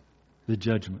face the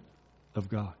judgment of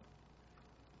God.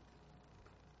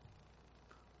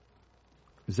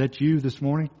 Is that you this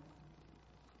morning?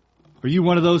 Are you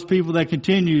one of those people that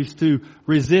continues to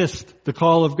resist the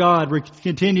call of God,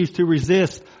 continues to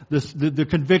resist the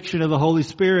conviction of the Holy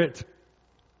Spirit?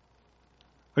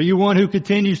 Are you one who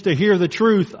continues to hear the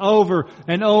truth over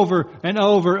and over and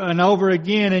over and over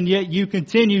again, and yet you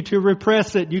continue to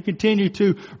repress it? You continue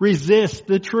to resist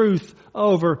the truth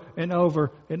over and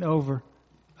over and over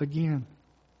again.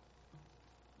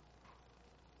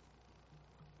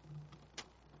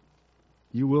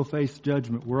 You will face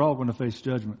judgment. We're all going to face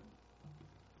judgment.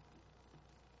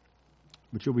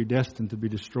 But you'll be destined to be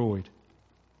destroyed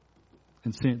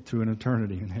and sent to an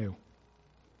eternity in hell.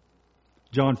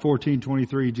 John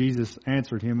 14:23, Jesus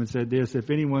answered him and said this: if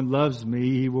anyone loves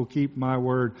me, he will keep my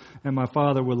word, and my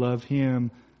Father will love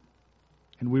him,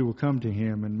 and we will come to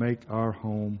him and make our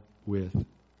home with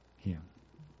him.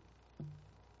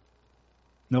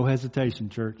 No hesitation,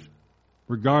 church.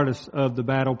 Regardless of the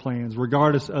battle plans,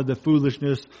 regardless of the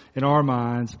foolishness in our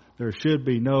minds, there should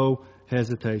be no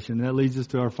hesitation. And that leads us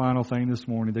to our final thing this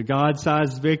morning. The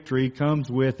God-sized victory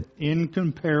comes with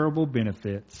incomparable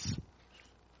benefits.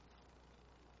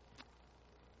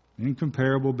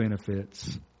 Incomparable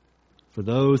benefits for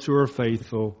those who are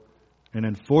faithful, and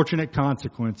unfortunate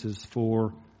consequences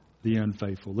for the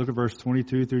unfaithful. Look at verse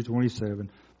 22 through 27.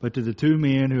 But to the two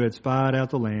men who had spied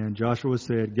out the land, Joshua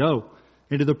said, "Go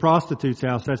into the prostitute's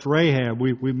house." That's Rahab.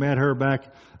 We met her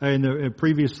back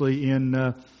previously in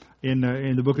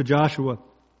the book of Joshua.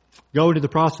 "Go into the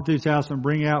prostitute's house and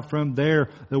bring out from there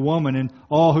the woman and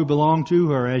all who belong to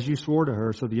her, as you swore to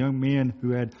her." So the young men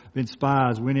who had been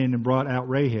spies went in and brought out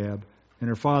Rahab and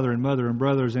her father and mother and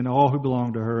brothers and all who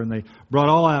belonged to her. And they brought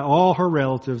all her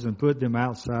relatives and put them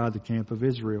outside the camp of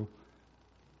Israel.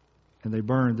 And they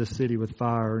burned the city with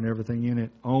fire and everything in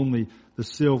it, only the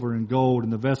silver and gold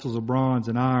and the vessels of bronze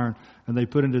and iron. And they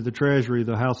put into the treasury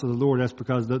the house of the Lord. That's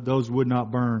because those would not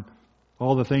burn.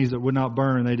 All the things that would not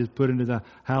burn, they just put into the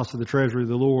house of the treasury of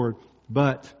the Lord.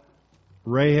 But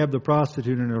Rahab the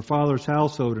prostitute and her father's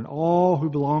household and all who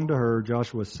belonged to her,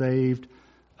 Joshua saved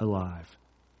alive.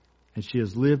 And she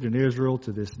has lived in Israel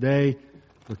to this day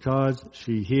because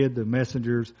she hid the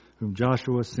messengers whom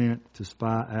Joshua sent to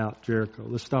spy out Jericho.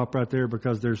 Let's stop right there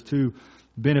because there's two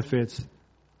benefits.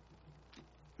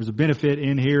 There's a benefit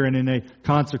in here and in a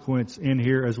consequence in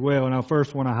here as well. And I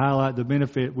first want to highlight the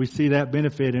benefit. We see that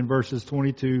benefit in verses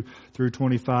 22 through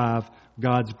 25.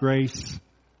 God's grace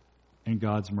and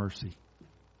God's mercy.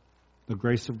 The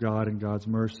grace of God and God's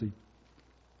mercy.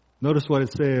 Notice what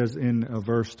it says in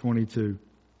verse 22.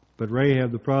 But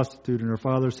Rahab the prostitute and her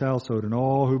father's household and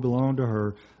all who belonged to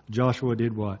her, Joshua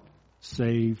did what?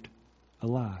 Saved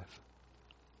alive.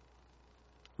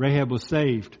 Rahab was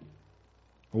saved.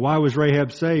 Why was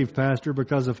Rahab saved, Pastor?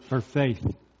 Because of her faith.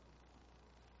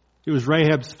 It was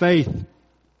Rahab's faith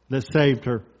that saved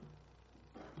her.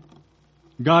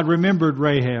 God remembered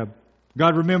Rahab.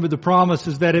 God remembered the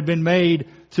promises that had been made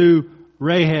to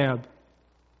Rahab.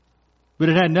 But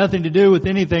it had nothing to do with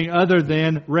anything other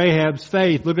than Rahab's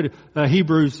faith. Look at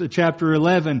Hebrews chapter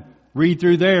 11 Read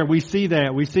through there. We see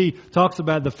that. Talks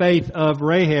about the faith of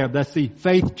Rahab. That's the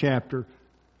faith chapter.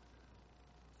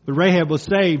 But Rahab was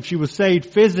saved. She was saved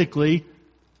physically,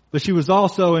 but she was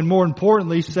also, and more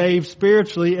importantly, saved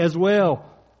spiritually as well.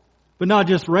 But not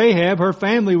just Rahab, her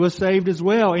family was saved as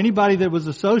well. Anybody that was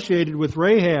associated with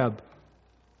Rahab.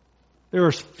 There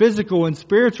are physical and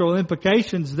spiritual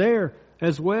implications there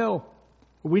as well.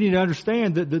 We need to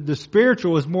understand that the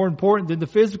spiritual is more important than the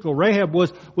physical. Rahab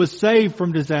was saved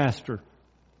from disaster.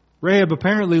 Rahab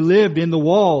apparently lived in the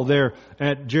wall there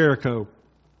at Jericho.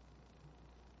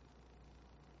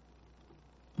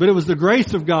 But it was the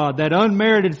grace of God, that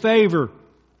unmerited favor.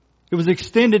 It was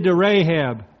extended to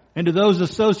Rahab and to those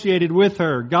associated with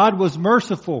her. God was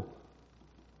merciful.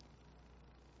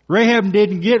 Rahab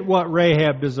didn't get what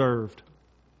Rahab deserved.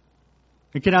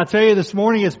 And can I tell you this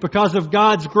morning, it's because of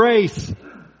God's grace,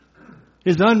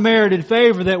 His unmerited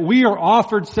favor, that we are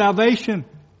offered salvation.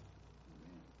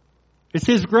 It's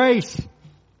His grace.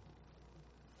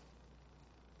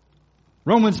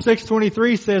 Romans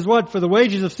 6:23 says what? For the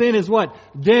wages of sin is what?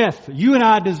 Death. You and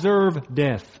I deserve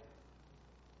death.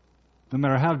 No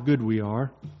matter how good we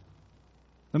are.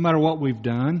 No matter what we've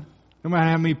done. No matter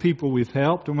how many people we've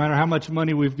helped. No matter how much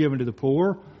money we've given to the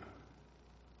poor.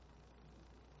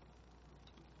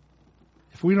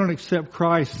 If we don't accept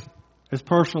Christ as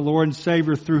personal Lord and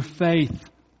Savior through faith.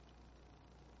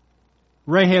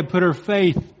 Rahab put her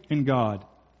faith in God.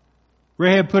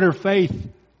 Rahab put her faith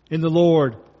in the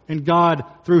Lord. And God,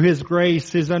 through His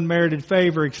grace, His unmerited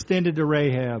favor, extended to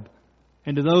Rahab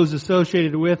and to those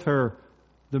associated with her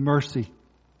the mercy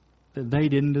that they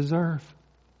didn't deserve.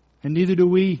 And neither do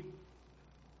we.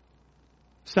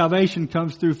 Salvation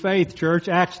comes through faith, church.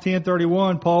 Acts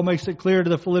 10:31, Paul makes it clear to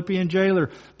the Philippian jailer,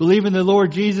 believe in the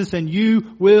Lord Jesus and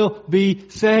you will be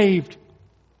saved.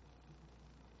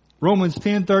 Romans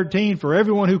 10:13, for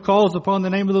everyone who calls upon the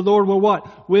name of the Lord will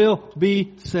what? Will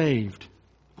be saved.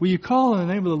 Will you call on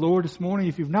the name of the Lord this morning?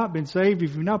 If you've not been saved,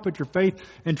 if you've not put your faith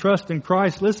and trust in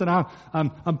Christ, listen,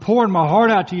 I'm pouring my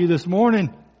heart out to you this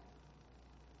morning.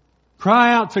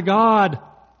 Cry out to God.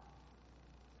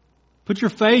 Put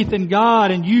your faith in God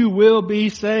and you will be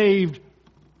saved.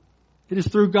 It is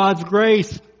through God's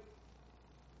grace.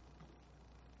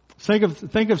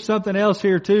 Think of something else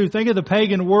here too. Think of the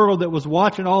pagan world that was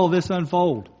watching all of this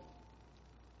unfold.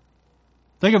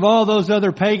 Think of all those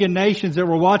other pagan nations that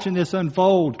were watching this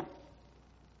unfold.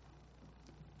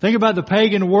 Think about the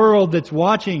pagan world that's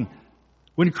watching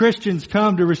when Christians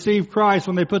come to receive Christ,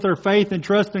 when they put their faith and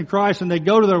trust in Christ and they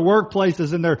go to their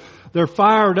workplaces and they're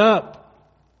fired up.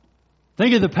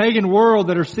 Think of the pagan world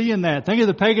that are seeing that. Think of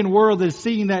the pagan world that is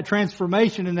seeing that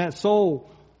transformation in that soul.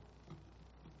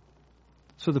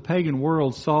 So the pagan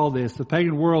world saw this. The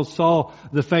pagan world saw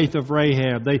the faith of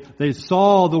Rahab. They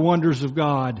saw the wonders of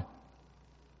God.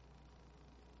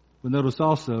 But notice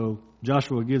also,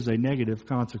 Joshua gives a negative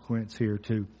consequence here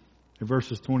too. In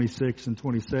verses 26 and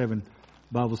 27, the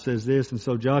Bible says this, and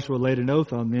so Joshua laid an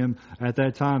oath on them at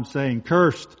that time, saying,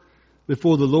 cursed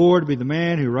before the Lord be the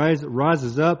man who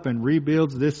rises up and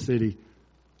rebuilds this city,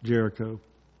 Jericho.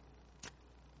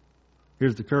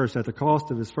 Here's the curse. At the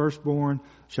cost of his firstborn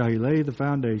shall he lay the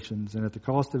foundations, and at the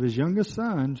cost of his youngest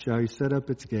son shall he set up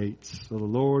its gates. So the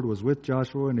Lord was with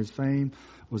Joshua, and his fame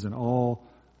was in all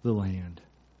the land.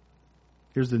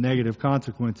 Here's the negative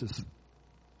consequences.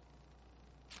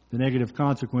 The negative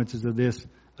consequences of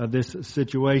this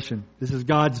situation. This is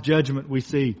God's judgment we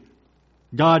see.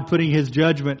 God putting His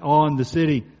judgment on the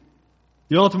city.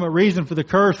 The ultimate reason for the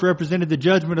curse represented the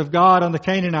judgment of God on the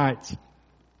Canaanites.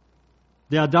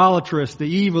 The idolatrous, the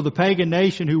evil, the pagan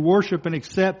nation who worship and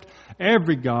accept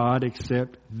every god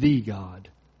except the God.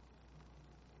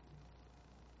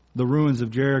 The ruins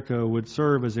of Jericho would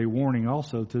serve as a warning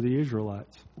also to the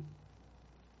Israelites.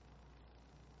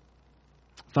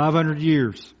 500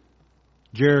 years,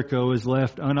 Jericho is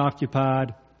left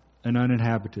unoccupied and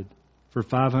uninhabited for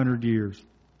 500 years.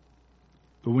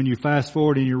 But when you fast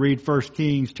forward and you read 1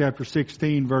 Kings chapter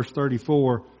 16, verse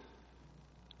 34, it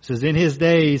says, in his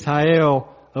days, Hiel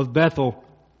of Bethel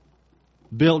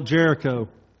built Jericho.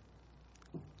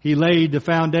 He laid the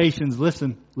foundations.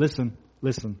 Listen.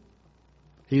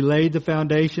 He laid the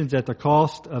foundations at the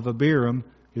cost of Abiram,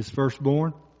 his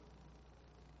firstborn,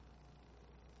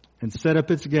 and set up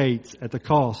its gates at the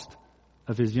cost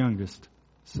of his youngest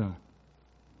son.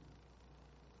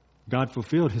 God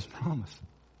fulfilled His promise.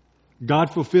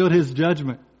 God fulfilled His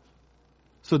judgment.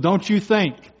 So don't you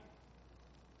think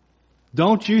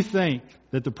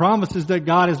that the promises that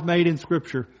God has made in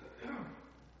Scripture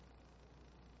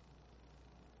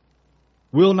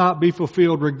will not be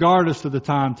fulfilled regardless of the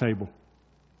timetable,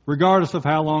 regardless of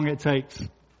how long it takes.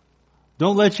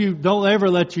 Don't ever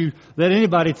let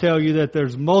anybody tell you that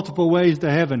there's multiple ways to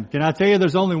heaven. Can I tell you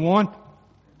there's only one?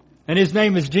 And His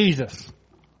name is Jesus.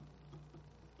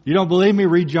 You don't believe me?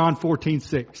 Read John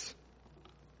 14:6.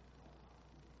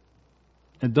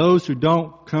 And those who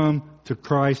don't come to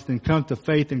Christ and come to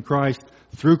faith in Christ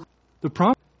through the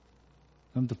promise,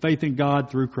 come to faith in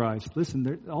God through Christ.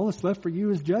 Listen, all that's left for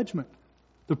you is judgment.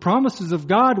 The promises of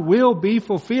God will be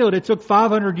fulfilled. It took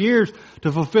 500 years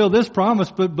to fulfill this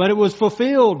promise, but it was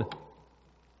fulfilled.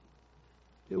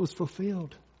 It was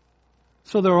fulfilled.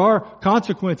 So there are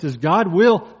consequences. God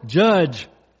will judge.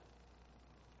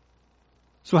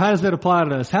 So how does that apply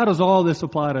to us? How does all this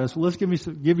apply to us? Well, let's give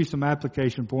you some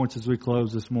application points as we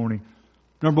close this morning.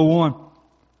 Number one,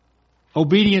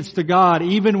 obedience to God,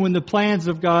 even when the plans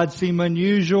of God seem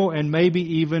unusual and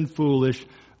maybe even foolish,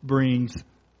 brings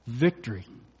victory.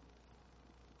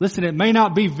 Listen, it may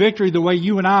not be victory the way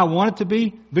you and I want it to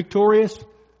be victorious,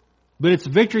 but it's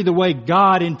victory the way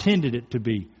God intended it to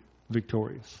be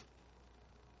victorious.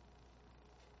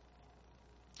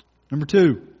 Number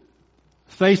two,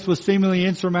 faced with seemingly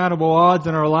insurmountable odds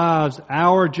in our lives,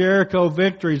 our Jericho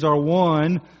victories are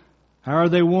won. How are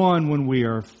they won? When we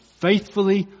are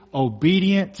faithfully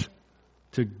obedient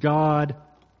to God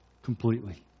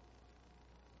completely.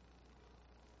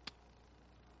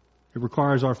 It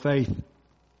requires our faith.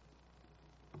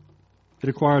 It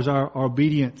requires our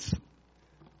obedience.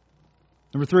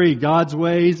 Number three, God's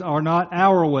ways are not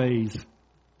our ways.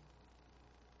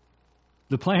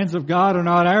 The plans of God are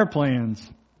not our plans.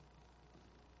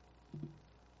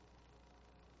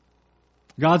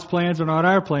 God's plans are not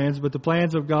our plans, but the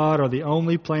plans of God are the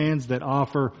only plans that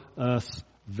offer us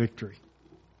victory.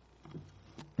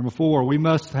 Number four, we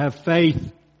must have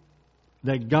faith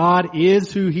that God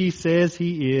is who He says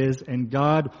He is, and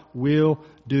God will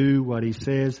do what He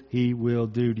says He will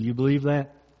do. Do you believe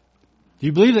that? Do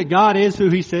you believe that God is who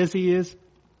He says He is?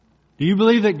 Do you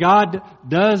believe that God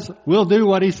will do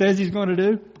what He says He's going to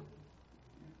do?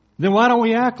 Then why don't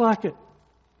we act like it?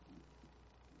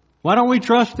 Why don't we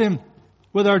trust Him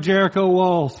with our Jericho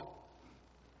walls?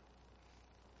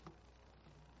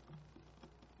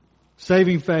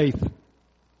 Saving faith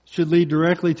should lead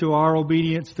directly to our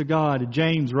obedience to God.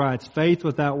 James writes, faith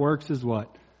without works is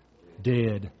what?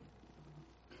 Dead.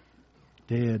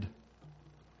 Dead.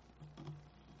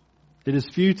 It is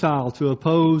futile to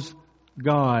oppose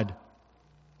God,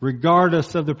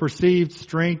 regardless of the perceived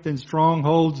strength and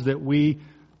strongholds that we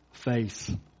face.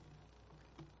 You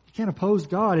can't oppose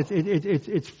God.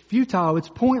 It's futile. It's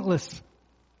pointless.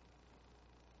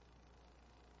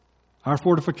 Our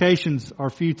fortifications are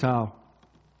futile.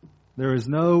 There is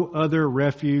no other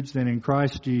refuge than in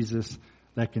Christ Jesus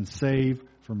that can save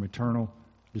from eternal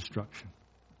destruction.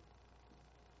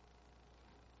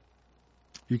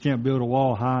 You can't build a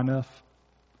wall high enough.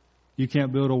 You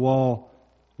can't build a wall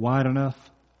wide enough.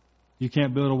 You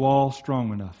can't build a wall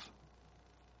strong enough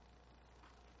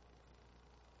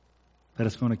that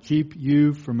it's going to keep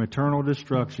you from eternal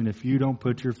destruction if you don't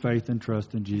put your faith and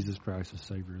trust in Jesus Christ as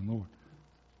Savior and Lord.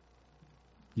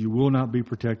 You will not be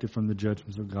protected from the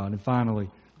judgments of God. And finally,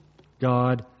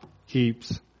 God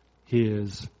keeps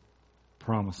His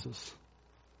promises.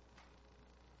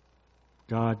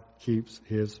 God keeps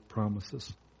His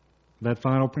promises. That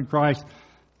final in Christ,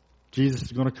 Jesus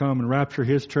is going to come and rapture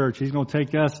His church. He's going to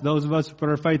take us, those of us who put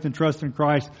our faith and trust in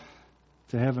Christ,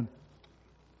 to heaven.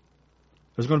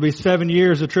 There's going to be 7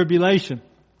 years of tribulation.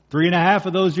 3.5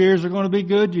 of those years are going to be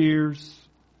good years.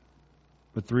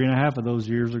 But 3.5 of those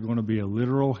years are going to be a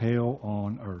literal hell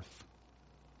on earth.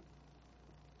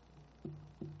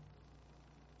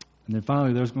 And then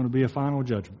finally, there's going to be a final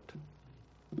judgment.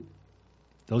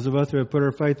 Those of us who have put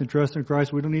our faith and trust in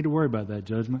Christ, we don't need to worry about that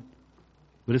judgment.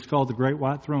 But it's called the Great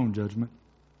White Throne Judgment.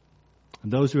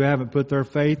 And those who haven't put their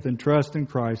faith and trust in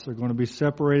Christ are going to be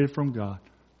separated from God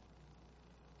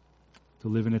to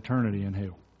live in eternity in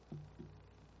hell.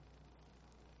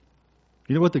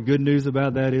 You know what the good news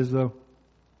about that is, though?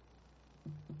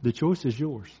 The choice is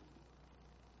yours.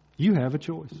 You have a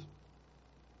choice.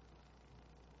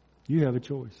 You have a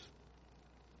choice.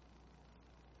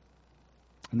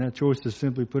 And that choice is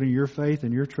simply putting your faith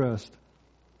and your trust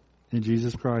in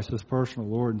Jesus Christ as personal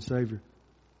Lord and Savior.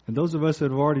 And those of us that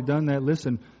have already done that,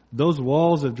 listen, those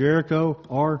walls of Jericho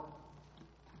are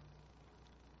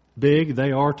big,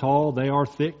 they are tall, they are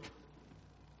thick.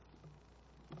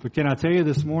 But can I tell you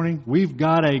this morning, we've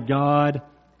got a God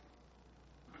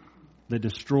that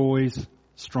destroys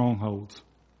strongholds.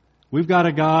 We've got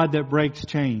a God that breaks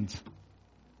chains.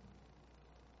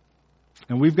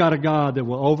 And we've got a God that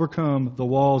will overcome the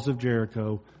walls of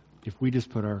Jericho if we just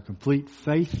put our complete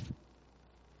faith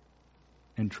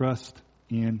and trust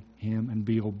in Him and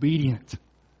be obedient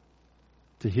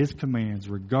to His commands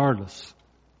regardless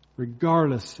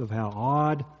of how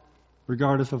odd,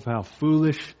 regardless of how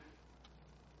foolish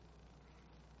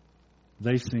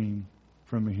they seem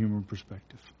from a human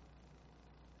perspective.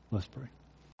 Let's pray.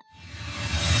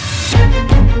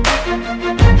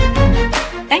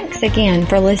 Thanks again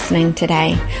for listening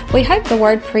today. We hope the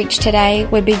word preached today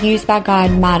would be used by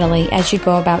God mightily as you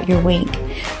go about your week.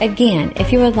 Again,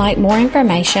 if you would like more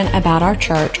information about our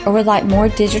church or would like more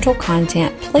digital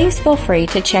content, please feel free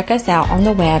to check us out on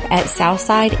the web at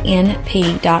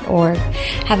southsidenp.org.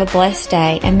 Have a blessed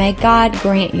day, and may God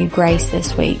grant you grace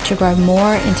this week to grow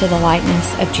more into the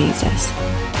likeness of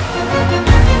Jesus.